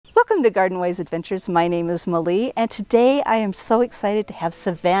Welcome to Garden Wise Adventures. My name is Malie, and today I am so excited to have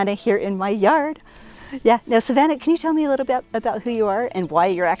Savannah here in my yard. Yeah, now Savannah, can you tell me a little bit about who you are and why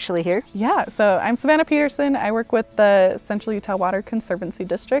you're actually here? Yeah, so I'm Savannah Peterson. I work with the Central Utah Water Conservancy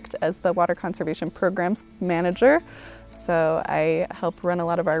District as the Water Conservation Programs Manager. So I help run a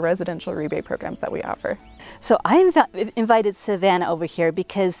lot of our residential rebate programs that we offer. So I invited Savannah over here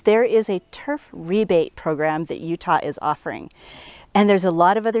because there is a turf rebate program that Utah is offering. And there's a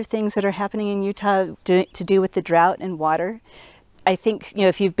lot of other things that are happening in Utah to do with the drought and water. I think,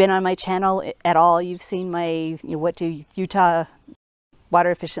 if you've been on my channel at all, you've seen my, what do Utah water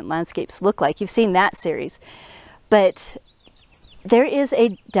efficient landscapes look like? You've seen that series. But there is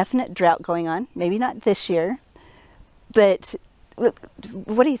a definite drought going on, maybe not this year, but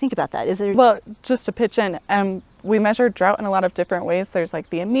what do you think about that? Is there... Well, just to pitch in, we measure drought in a lot of different ways. There's like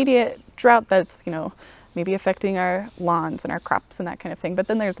the immediate drought that's, maybe affecting our lawns and our crops and that kind of thing. But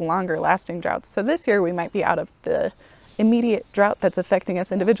then there's longer lasting droughts. So this year we might be out of the immediate drought that's affecting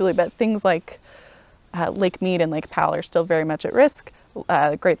us individually, but things like Lake Mead and Lake Powell are still very much at risk.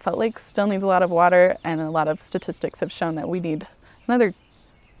 Great Salt Lake still needs a lot of water, and a lot of statistics have shown that we need another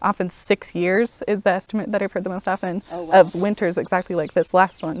often 6 years is the estimate that I've heard the most often of winters exactly like this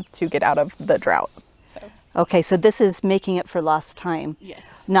last one to get out of the drought. Okay, so this is making up for lost time.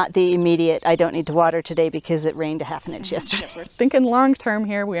 Yes. Not the immediate, I don't need to water today because it rained a half an inch yesterday. We're thinking long term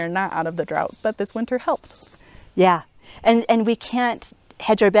here, we are not out of the drought, but this winter helped. Yeah, and we can't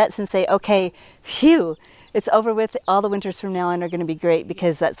hedge our bets and say, okay, phew, it's over with, all the winters from now on are going to be great,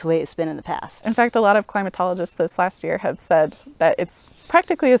 because that's the way it's been in the past. In fact, a lot of climatologists this last year have said that it's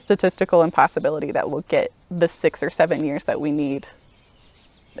practically a statistical impossibility that we'll get the 6 or 7 years that we need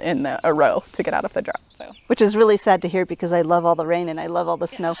in a row to get out of the drought. So, which is really sad to hear, because I love all the rain and I love all the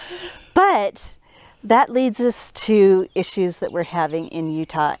snow. But that leads us to issues that we're having in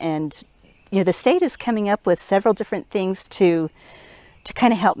Utah, and the state is coming up with several different things to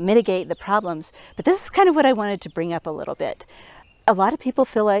kind of help mitigate the problems. But this is kind of what I wanted to bring up a little bit. A lot of people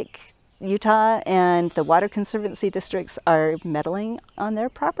feel like Utah and the water conservancy districts are meddling on their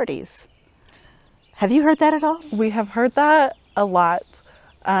properties. Have you heard that at all? We have heard that a lot.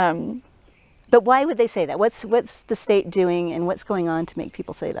 But why would they say that? What's the state doing, and what's going on to make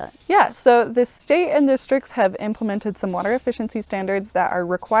people say that? Yeah, so the state and districts have implemented some water efficiency standards that are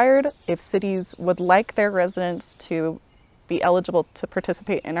required if cities would like their residents to be eligible to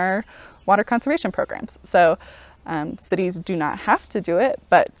participate in our water conservation programs. So cities do not have to do it,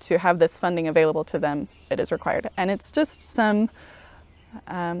 but to have this funding available to them, it is required. And it's just some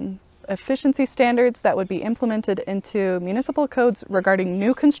efficiency standards that would be implemented into municipal codes regarding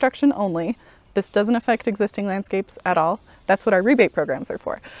new construction only. This doesn't affect existing landscapes at all. That's what our rebate programs are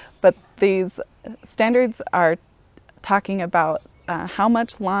for. But these standards are talking about how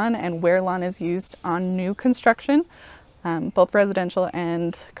much lawn and where lawn is used on new construction, both residential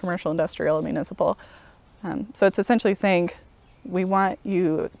and commercial, industrial, and municipal. So it's essentially saying we want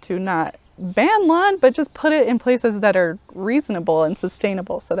you to not ban lawn, but just put it in places that are reasonable and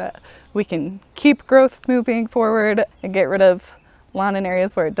sustainable, so that we can keep growth moving forward and get rid of lawn in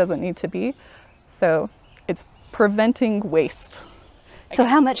areas where it doesn't need to be. So it's preventing waste. So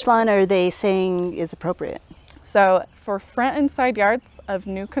how much lawn are they saying is appropriate? So for front and side yards of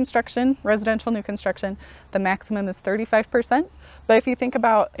new construction, residential new construction, the maximum is 35%. But if you think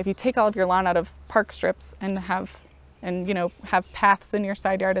about, if you take all of your lawn out of park strips and have paths in your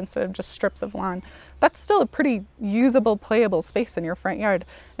side yard instead of just strips of lawn, that's still a pretty usable, playable space in your front yard.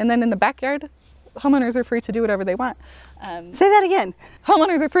 And then in the backyard, homeowners are free to do whatever they want. Say that again.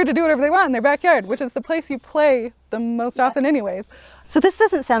 Homeowners are free to do whatever they want in their backyard, which is the place you play the most often anyways. So this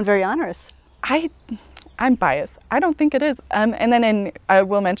doesn't sound very onerous. I'm biased. I don't think it is. And then I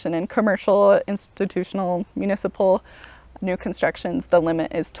will mention in commercial, institutional, municipal new constructions, the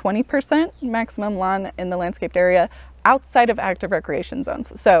limit is 20% maximum lawn in the landscaped area outside of active recreation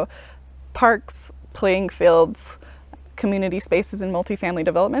zones. So parks, playing fields, community spaces in multifamily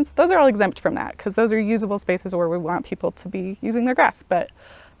developments, those are all exempt from that, because those are usable spaces where we want people to be using their grass. But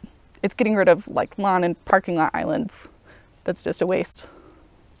it's getting rid of like lawn and parking lot islands. That's just a waste.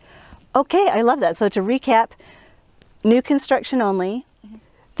 Okay, I love that. So to recap, new construction only,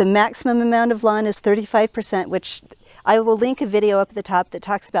 the maximum amount of lawn is 35%, which I will link a video up at the top that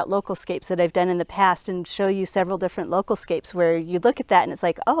talks about localscapes that I've done in the past, and show you several different localscapes where you look at that and it's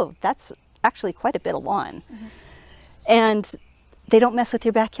like, oh, that's actually quite a bit of lawn. And they don't mess with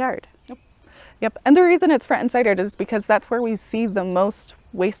your backyard. Yep, and the reason it's front and side yard is because that's where we see the most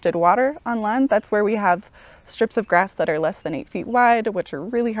wasted water on land. That's where we have strips of grass that are less than 8 feet wide, which are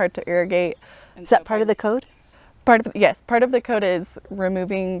really hard to irrigate. Is that part of the code? Yes, part of the code is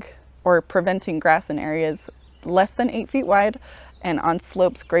removing or preventing grass in areas less than 8 feet wide and on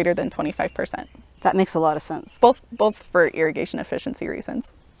slopes greater than 25%. That makes a lot of sense. Both for irrigation efficiency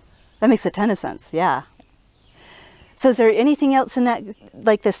reasons. That makes a ton of sense, yeah. So is there anything else in that,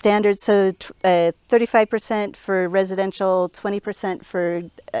 like the standards, so 35% for residential, 20% for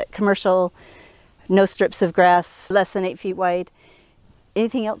commercial, no strips of grass, less than 8 feet wide?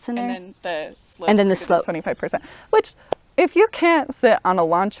 Anything else in there? And then the slope. And then the slope. 25%. Which, if you can't sit on a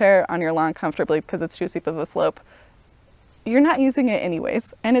lawn chair on your lawn comfortably because it's too steep of a slope, you're not using it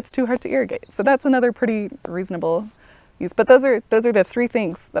anyways, and it's too hard to irrigate. So that's another pretty reasonable use. But those are the three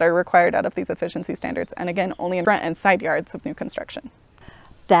things that are required out of these efficiency standards. And again, only in front and side yards of new construction.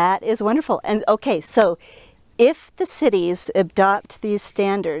 That is wonderful. And okay, so if the cities adopt these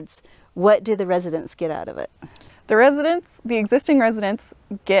standards, what do the residents get out of it? The existing residents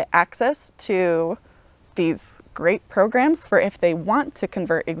get access to these great programs for if they want to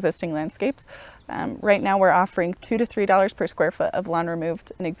convert existing landscapes. Right now we're offering $2 to $3 per square foot of lawn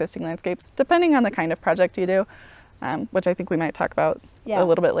removed in existing landscapes, depending on the kind of project you do, which I think we might talk about a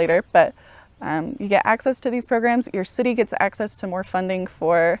little bit later. But you get access to these programs. Your city gets access to more funding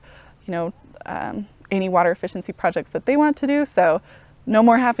for, any water efficiency projects that they want to do. So no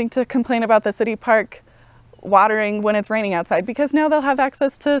more having to complain about the city park watering when it's raining outside, because now they'll have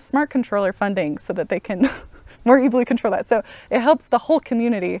access to smart controller funding so that they can more easily control that. So it helps the whole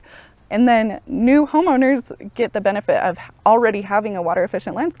community. And then new homeowners get the benefit of already having a water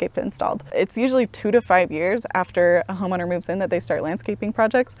efficient landscape installed. It's usually 2 to 5 years after a homeowner moves in that they start landscaping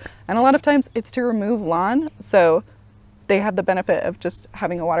projects. And a lot of times it's to remove lawn. So they have the benefit of just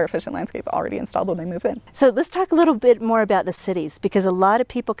having a water efficient landscape already installed when they move in. So let's talk a little bit more about the cities, because a lot of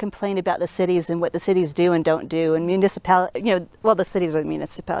people complain about the cities and what the cities do and don't do, and municipalities, well, the cities are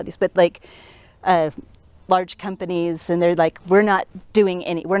municipalities, but like large companies, and they're like, we're not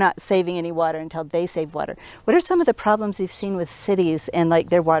saving any water until they save water. What are some of the problems you've seen with cities and like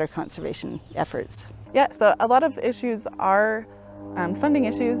their water conservation efforts? Yeah, so a lot of issues are funding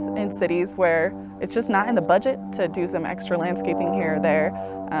issues in cities where it's just not in the budget to do some extra landscaping here or there.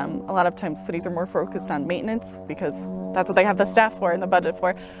 A lot of times cities are more focused on maintenance because that's what they have the staff for and the budget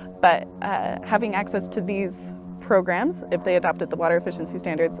for. But having access to these programs, if they adopted the water efficiency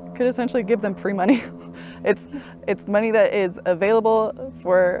standards, could essentially give them free money. It's money that is available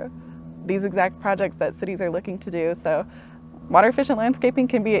for these exact projects that cities are looking to do. So water efficient landscaping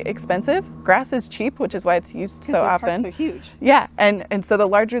can be expensive. Grass is cheap, which is why it's used so often. Parks are huge. Yeah, and so the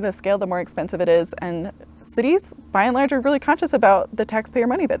larger the scale, the more expensive it is. And cities, by and large, are really conscious about the taxpayer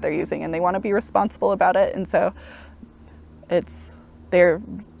money that they're using, and they want to be responsible about it. And so they're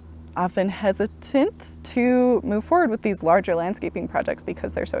often hesitant to move forward with these larger landscaping projects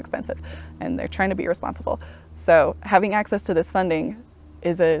because they're so expensive, and they're trying to be responsible. So having access to this funding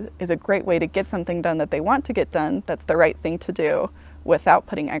is a great way to get something done that they want to get done, that's the right thing to do, without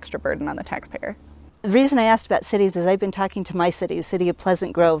putting extra burden on the taxpayer. The reason I asked about cities is I've been talking to my city, the city of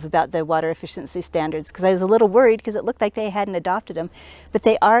Pleasant Grove, about the water efficiency standards, because I was a little worried because it looked like they hadn't adopted them, but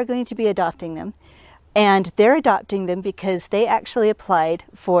they are going to be adopting them. And they're adopting them because they actually applied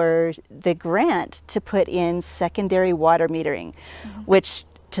for the grant to put in secondary water metering, which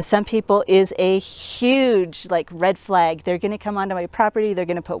to some people is a huge like red flag. They're going to come onto my property, they're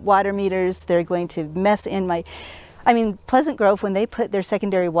going to put water meters, they're going to mess in Pleasant Grove, when they put their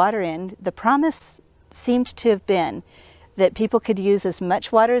secondary water in, the promise seemed to have been that people could use as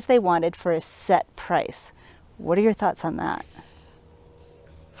much water as they wanted for a set price. What are your thoughts on that?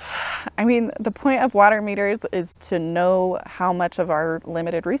 The point of water meters is to know how much of our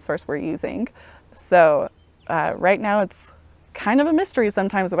limited resource we're using. So right now it's kind of a mystery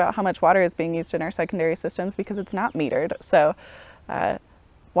sometimes about how much water is being used in our secondary systems because it's not metered. So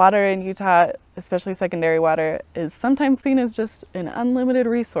water in Utah, especially secondary water, is sometimes seen as just an unlimited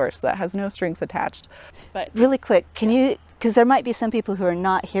resource that has no strings attached. But really quick, can you, because there might be some people who are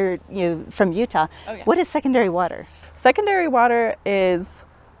not here from Utah, what is secondary water? Secondary water is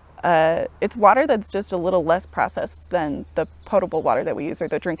it's water that's just a little less processed than the potable water that we use or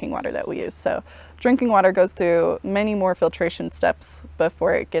the drinking water that we use. So drinking water goes through many more filtration steps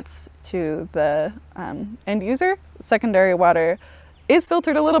before it gets to the end user. Secondary water is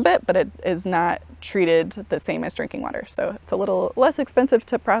filtered a little bit, but it is not treated the same as drinking water. So it's a little less expensive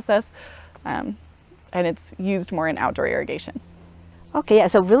to process, and it's used more in outdoor irrigation. Okay, yeah,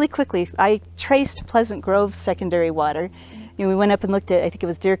 so really quickly, I traced Pleasant Grove's secondary water. We went up and looked at, I think it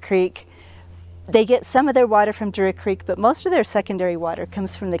was Deer Creek. They get some of their water from Deer Creek, but most of their secondary water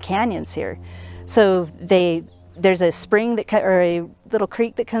comes from the canyons here. So there's a spring or a little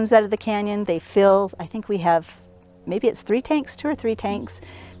creek that comes out of the canyon. They fill, I think we have maybe it's 3 tanks, 2 or 3 tanks.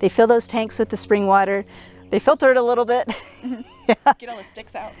 They fill those tanks with the spring water. They filter it a little bit. Yeah. Get all the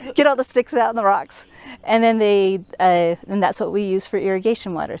sticks out. Get all the sticks out and the rocks. And then and that's what we use for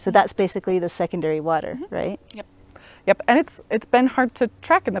irrigation water. So that's basically the secondary water, right? Yep. Yep. And it's been hard to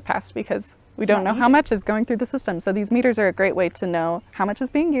track in the past because we don't know how much is going through the system. So these meters are a great way to know how much is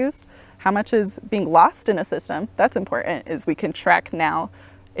being used, how much is being lost in a system. That's important, is we can track now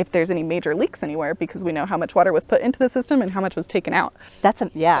if there's any major leaks anywhere because we know how much water was put into the system and how much was taken out. That's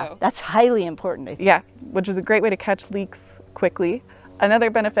that's highly important, I think. Yeah, which is a great way to catch leaks quickly. Another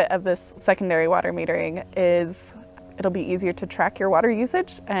benefit of this secondary water metering is it'll be easier to track your water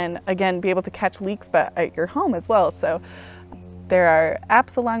usage and again be able to catch leaks but at your home as well. So there are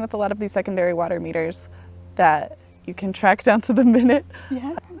apps along with a lot of these secondary water meters that you can track down to the minute.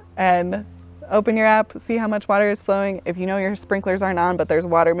 Yeah. And open your app, see how much water is flowing. If you know your sprinklers aren't on, but there's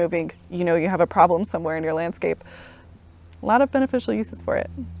water moving, you know you have a problem somewhere in your landscape. A lot of beneficial uses for it.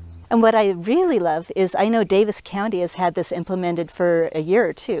 And what I really love is I know Davis County has had this implemented for a year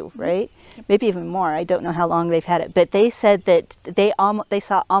or two, right? Maybe even more. I don't know how long they've had it, but they said that they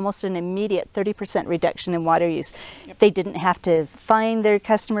saw almost an immediate 30% reduction in water use. Yep. They didn't have to fine their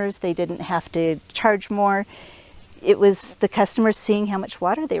customers. They didn't have to charge more. It was the customers seeing how much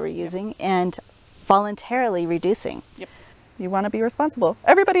water they were using and voluntarily reducing. Yep. You want to be responsible.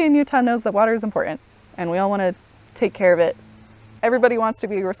 Everybody in Utah knows that water is important and we all want to take care of it. Everybody wants to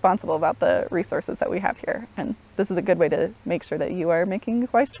be responsible about the resources that we have here. And this is a good way to make sure that you are making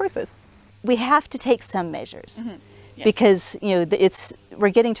wise choices. We have to take some measures. Mm-hmm. Yes. Because we're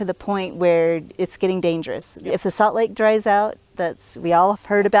getting to the point where it's getting dangerous. Yep. If the Salt Lake dries out, we all have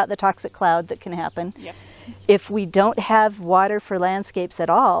heard about the toxic cloud that can happen. Yep. If we don't have water for landscapes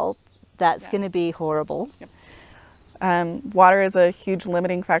at all, that's going to be horrible. Yep. Water is a huge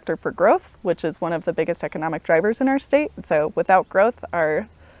limiting factor for growth, which is one of the biggest economic drivers in our state. So without growth, our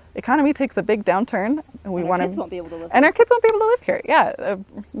economy takes a big downturn. And our kids won't be able to live here. And our kids won't be able to live here. Yeah, you're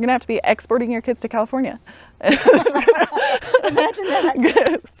going to have to be exporting your kids to California. Imagine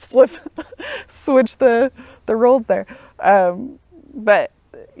that. Switch the roles there. But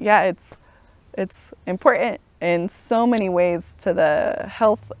yeah, it's important in so many ways to the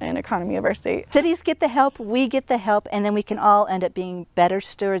health and economy of our state. Cities get the help, we get the help, and then we can all end up being better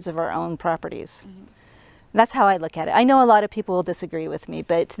stewards of our own properties. Mm-hmm. That's how I look at it. I know a lot of people will disagree with me,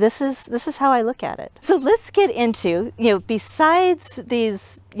 but this is how I look at it. So let's get into, besides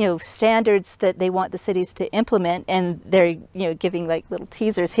these, standards that they want the cities to implement, and they're, giving like little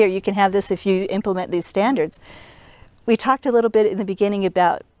teasers here, you can have this if you implement these standards. We talked a little bit in the beginning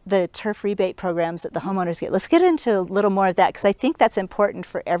about the turf rebate programs that the homeowners get. Let's get into a little more of that because I think that's important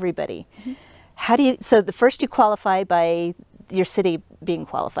for everybody. Mm-hmm. So the first you qualify by your city being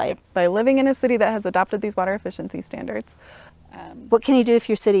qualified. By living in a city that has adopted these water efficiency standards. What can you do if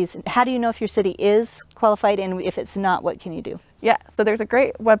how do you know if your city is qualified, and if it's not, what can you do? Yeah, so there's a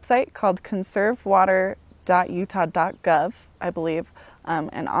great website called conservewater.utah.gov, I believe.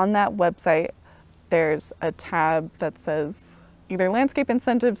 And on that website, there's a tab that says either landscape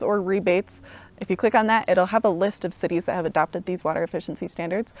incentives or rebates. If you click on that, it'll have a list of cities that have adopted these water efficiency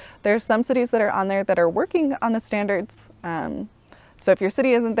standards. There are some cities that are on there that are working on the standards. So if your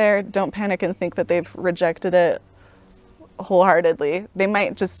city isn't there, don't panic and think that they've rejected it wholeheartedly. They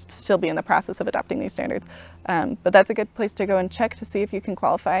might just still be in the process of adopting these standards. But that's a good place to go and check to see if you can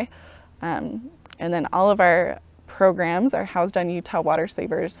qualify. And then all of our programs are housed on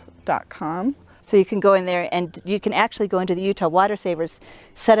utahwatersavers.com. So you can go in there and you can actually go into the Utah Water Savers,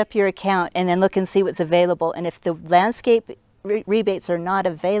 set up your account, and then look and see what's available. And if the landscape rebates are not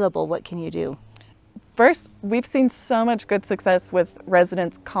available, what can you do? First, we've seen so much good success with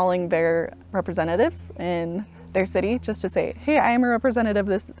residents calling their representatives in their city just to say, hey, I am a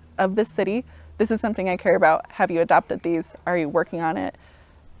representative of this city. This is something I care about. Have you adopted these? Are you working on it?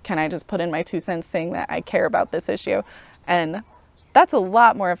 Can I just put in my 2 cents saying that I care about this issue? And that's a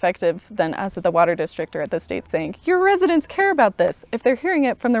lot more effective than us at the water district or at the state saying, your residents care about this. If they're hearing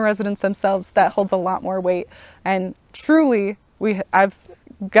it from the residents themselves, that holds a lot more weight. And truly, I've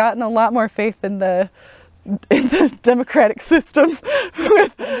gotten a lot more faith in the democratic system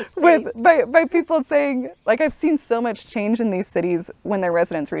by people saying, like, I've seen so much change in these cities when their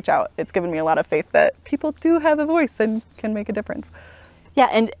residents reach out. It's given me a lot of faith that people do have a voice and can make a difference. Yeah,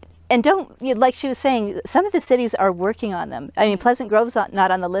 and don't, like she was saying, some of the cities are working on them. I mean, Pleasant Grove's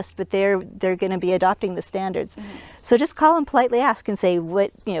not on the list, but they're going to be adopting the standards. Mm-hmm. So just call and politely ask and say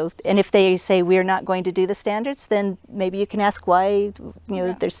and if they say we're not going to do the standards, then maybe you can ask why.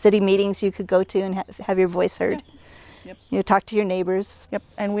 There's city meetings you could go to and have your voice heard. Yeah. Yep. Talk to your neighbors. Yep.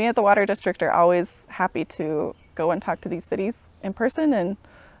 And we at the Water District are always happy to go and talk to these cities in person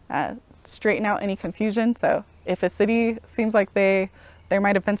and straighten out any confusion. So if a city seems like there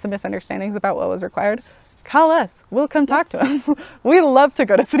might have been some misunderstandings about what was required, call us. We'll come talk to them. We love to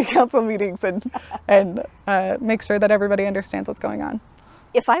go to city council meetings and make sure that everybody understands what's going on.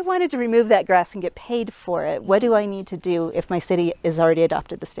 If I wanted to remove that grass and get paid for it, what do I need to do if my city has already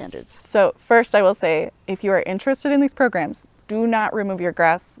adopted the standards? So first, I will say, if you are interested in these programs, do not remove your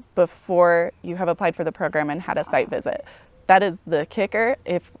grass before you have applied for the program and had a site visit. That is the kicker.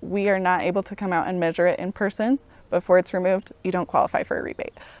 If we are not able to come out and measure it in person before it's removed, you don't qualify for a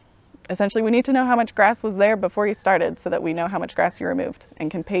rebate. Essentially, we need to know how much grass was there before you started so that we know how much grass you removed and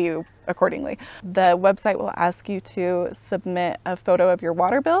can pay you accordingly. The website will ask you to submit a photo of your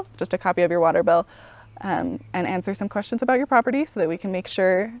water bill, just a copy of your water bill, and answer some questions about your property so that we can make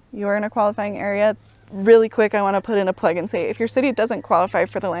sure you're in a qualifying area. Really quick, I want to put in a plug and say, if your city doesn't qualify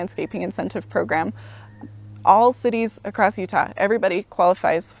for the landscaping incentive program, all cities across Utah, everybody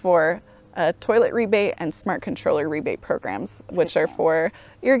qualifies for a toilet rebate and smart controller rebate programs, which are for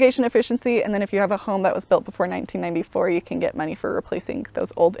irrigation efficiency. And then if you have a home that was built before 1994, you can get money for replacing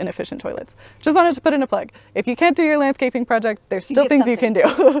those old inefficient toilets. Just wanted to put in a plug. If you can't do your landscaping project, there's still things you can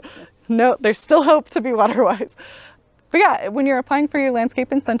do. No, there's still hope to be water-wise. But yeah, when you're applying for your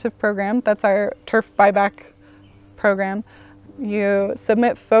landscape incentive program, that's our turf buyback program, you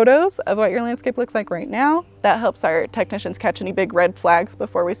submit photos of what your landscape looks like right now. That helps our technicians catch any big red flags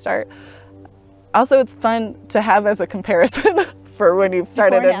before we start. Also, it's fun to have as a comparison for when you've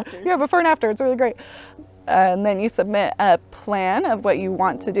started. Before and after. It's really great. And then you submit a plan of what you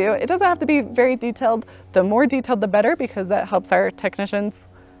want to do. It doesn't have to be very detailed. The more detailed, the better, because that helps our technicians,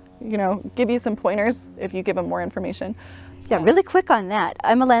 give you some pointers if you give them more information. Yeah, really quick on that.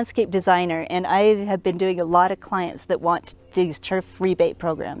 I'm a landscape designer, and I have been doing a lot of clients that want these turf rebate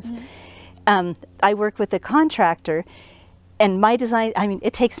programs. I work with a contractor, and my design,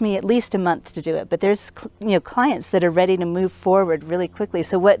 it takes me at least a month to do it, but there's clients that are ready to move forward really quickly.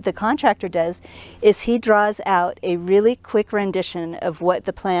 So what the contractor does is he draws out a really quick rendition of what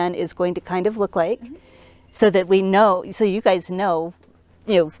the plan is going to kind of look like, so that we know, so you guys know,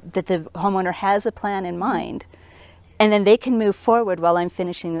 that the homeowner has a plan in mind. And then they can move forward while I'm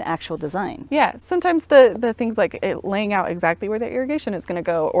finishing the actual design. Yeah, sometimes the things like laying out exactly where the irrigation is going to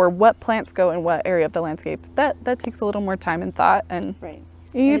go or what plants go in what area of the landscape, that takes a little more time and thought, and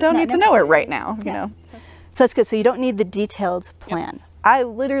you don't need to know it right now, you know. So that's good. So you don't need the detailed plan. Yep. I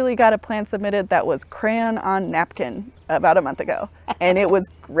literally got a plan submitted that was crayon on napkin about a month ago, and it was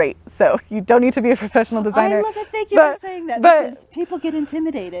great. So you don't need to be a professional designer. I love it. Thank you for saying that, because people get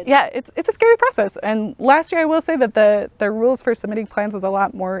intimidated. Yeah, it's a scary process. And last year, I will say that the rules for submitting plans was a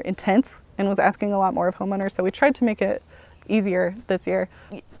lot more intense and was asking a lot more of homeowners. So we tried to make it easier this year.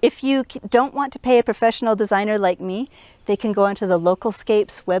 If you don't want to pay a professional designer like me, they can go onto the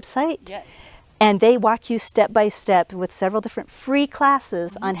Localscapes website. Yes. And they walk you step by step with several different free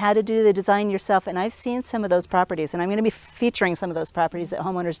classes on how to do the design yourself. And I've seen some of those properties, and I'm going to be featuring some of those properties that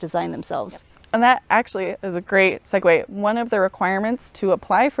homeowners design themselves. Yep. And that actually is a great segue. One of the requirements to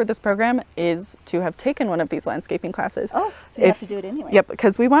apply for this program is to have taken one of these landscaping classes. Oh, so you have to do it anyway. Yep,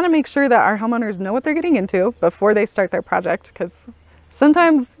 because we want to make sure that our homeowners know what they're getting into before they start their project, because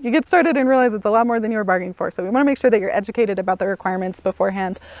sometimes you get started and realize it's a lot more than you were bargaining for. So we want to make sure that you're educated about the requirements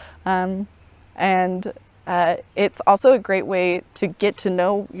beforehand. And it's also a great way to get to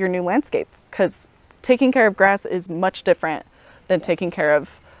know your new landscape, because taking care of grass is much different than taking care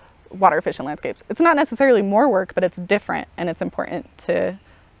of water efficient landscapes. It's not necessarily more work, but it's different, and it's important to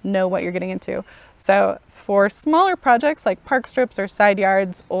know what you're getting into. So for smaller projects like park strips or side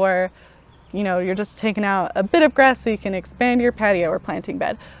yards, or you're just taking out a bit of grass so you can expand your patio or planting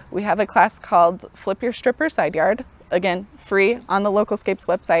bed, we have a class called Flip Your Strip or Side Yard. Again, free on the Localscapes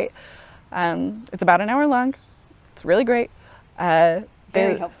website. It's about an hour long. It's really great.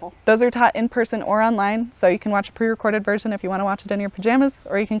 Very helpful. Those are taught in person or online, so you can watch a pre-recorded version if you want to watch it in your pajamas,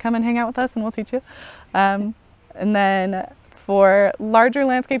 or you can come and hang out with us and we'll teach you. And then for larger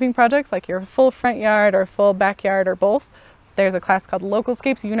landscaping projects like your full front yard or full backyard or both, there's a class called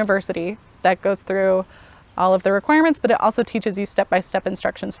Localscapes University that goes through all of the requirements, but it also teaches you step-by-step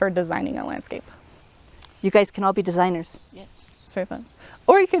instructions for designing a landscape. You guys can all be designers. Yes. It's very fun.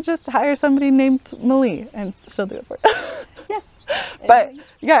 Or you could just hire somebody named Malie and she'll do it for you. Yes. But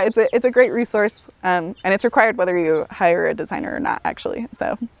yeah, it's a great resource, and it's required whether you hire a designer or not, actually.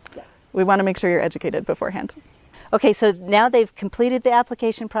 So we want to make sure you're educated beforehand. Okay, so now they've completed the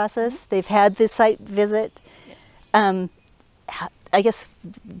application process. They've had the site visit. Yes. I guess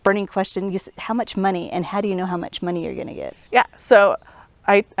burning question, how much money, and how do you know how much money you're going to get? Yeah, so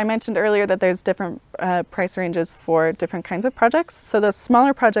I mentioned earlier that there's different price ranges for different kinds of projects. So the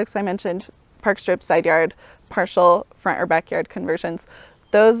smaller projects I mentioned, park strip, side yard, partial front or backyard conversions,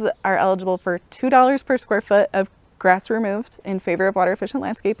 those are eligible for $2 per square foot of grass removed in favor of water efficient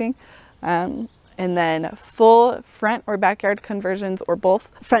landscaping. And then full front or backyard conversions, or both.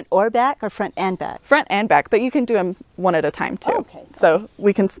 Front or back, or front and back? Front and back, but you can do them one at a time too. Okay. So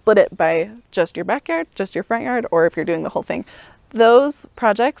we can split it by just your backyard, just your front yard, or if you're doing the whole thing. Those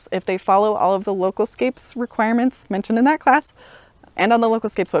projects, if they follow all of the Localscapes requirements mentioned in that class and on the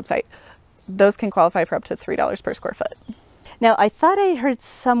Localscapes website, those can qualify for up to $3 per square foot. Now, I thought I heard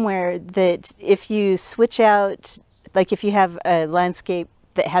somewhere that if you switch out, like if you have a landscape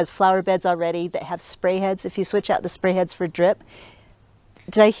that has flower beds already that have spray heads, if you switch out the spray heads for drip,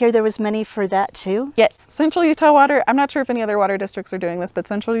 did I hear there was money for that too? Yes, Central Utah Water, I'm not sure if any other water districts are doing this, but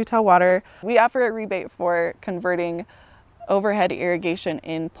Central Utah Water, we offer a rebate for converting overhead irrigation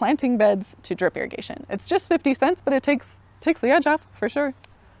in planting beds to drip irrigation. It's just 50 cents, but it takes the edge off for sure.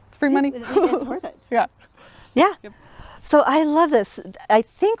 It's free money. It's worth it. Yeah. Yeah. Yep. So I love this. I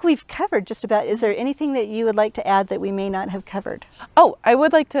think we've covered just about. Is there anything that you would like to add that we may not have covered? Oh, I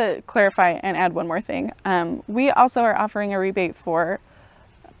would like to clarify and add one more thing. We also are offering a rebate for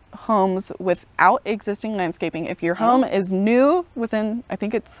homes without existing landscaping. If your home is new within, I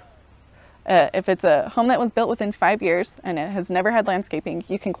think it's, if it's a home that was built within 5 years and it has never had landscaping,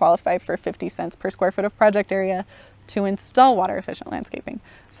 you can qualify for 50 cents per square foot of project area to install water efficient landscaping.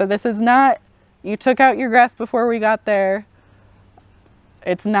 So this is not, you took out your grass before we got there.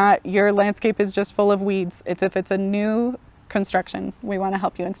 It's not your landscape is just full of weeds. It's if it's a new construction, we want to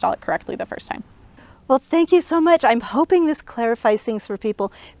help you install it correctly the first time. Well, thank you so much. I'm hoping this clarifies things for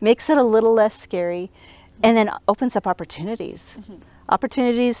people, makes it a little less scary, and then opens up opportunities.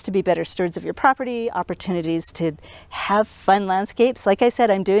 Opportunities to be better stewards of your property, opportunities to have fun landscapes. Like I said,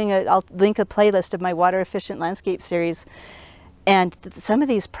 I'll link a playlist of my water efficient landscape series. And some of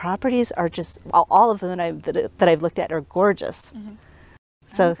these properties are just, all of them that I've looked at are gorgeous.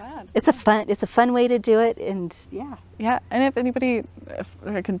 So it's a fun way to do it, and yeah. Yeah, and if anybody, if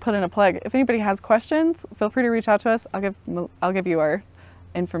I can put in a plug, if anybody has questions, feel free to reach out to us. I'll give you our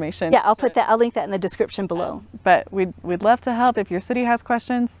information. Yeah, I'll link that in the description below. But we'd love to help. If your city has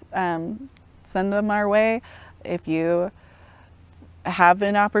questions, send them our way. If you have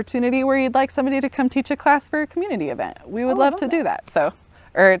an opportunity where you'd like somebody to come teach a class for a community event, we would love to do that. So,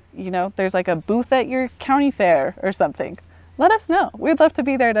 or there's like a booth at your county fair or something. Let us know. We'd love to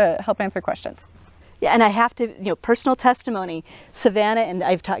be there to help answer questions. Yeah, and I have to, personal testimony. Savannah, and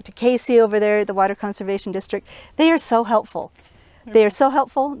I've talked to Casey over there at the Water Conservation District. They are so helpful. They are so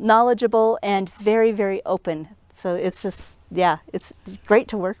helpful, knowledgeable, and very, very open. So it's just, yeah, it's great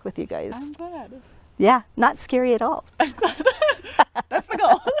to work with you guys. I'm glad. Yeah, not scary at all. That's the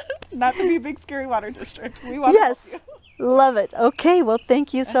goal. Not to be a big scary water district. We want to help you. Love it. Okay, well,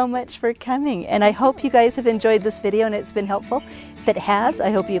 thank you so much for coming. And I hope you guys have enjoyed this video and it's been helpful. If it has, I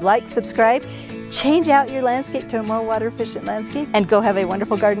hope you like, subscribe, change out your landscape to a more water efficient landscape, and go have a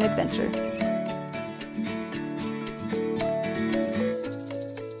wonderful garden adventure.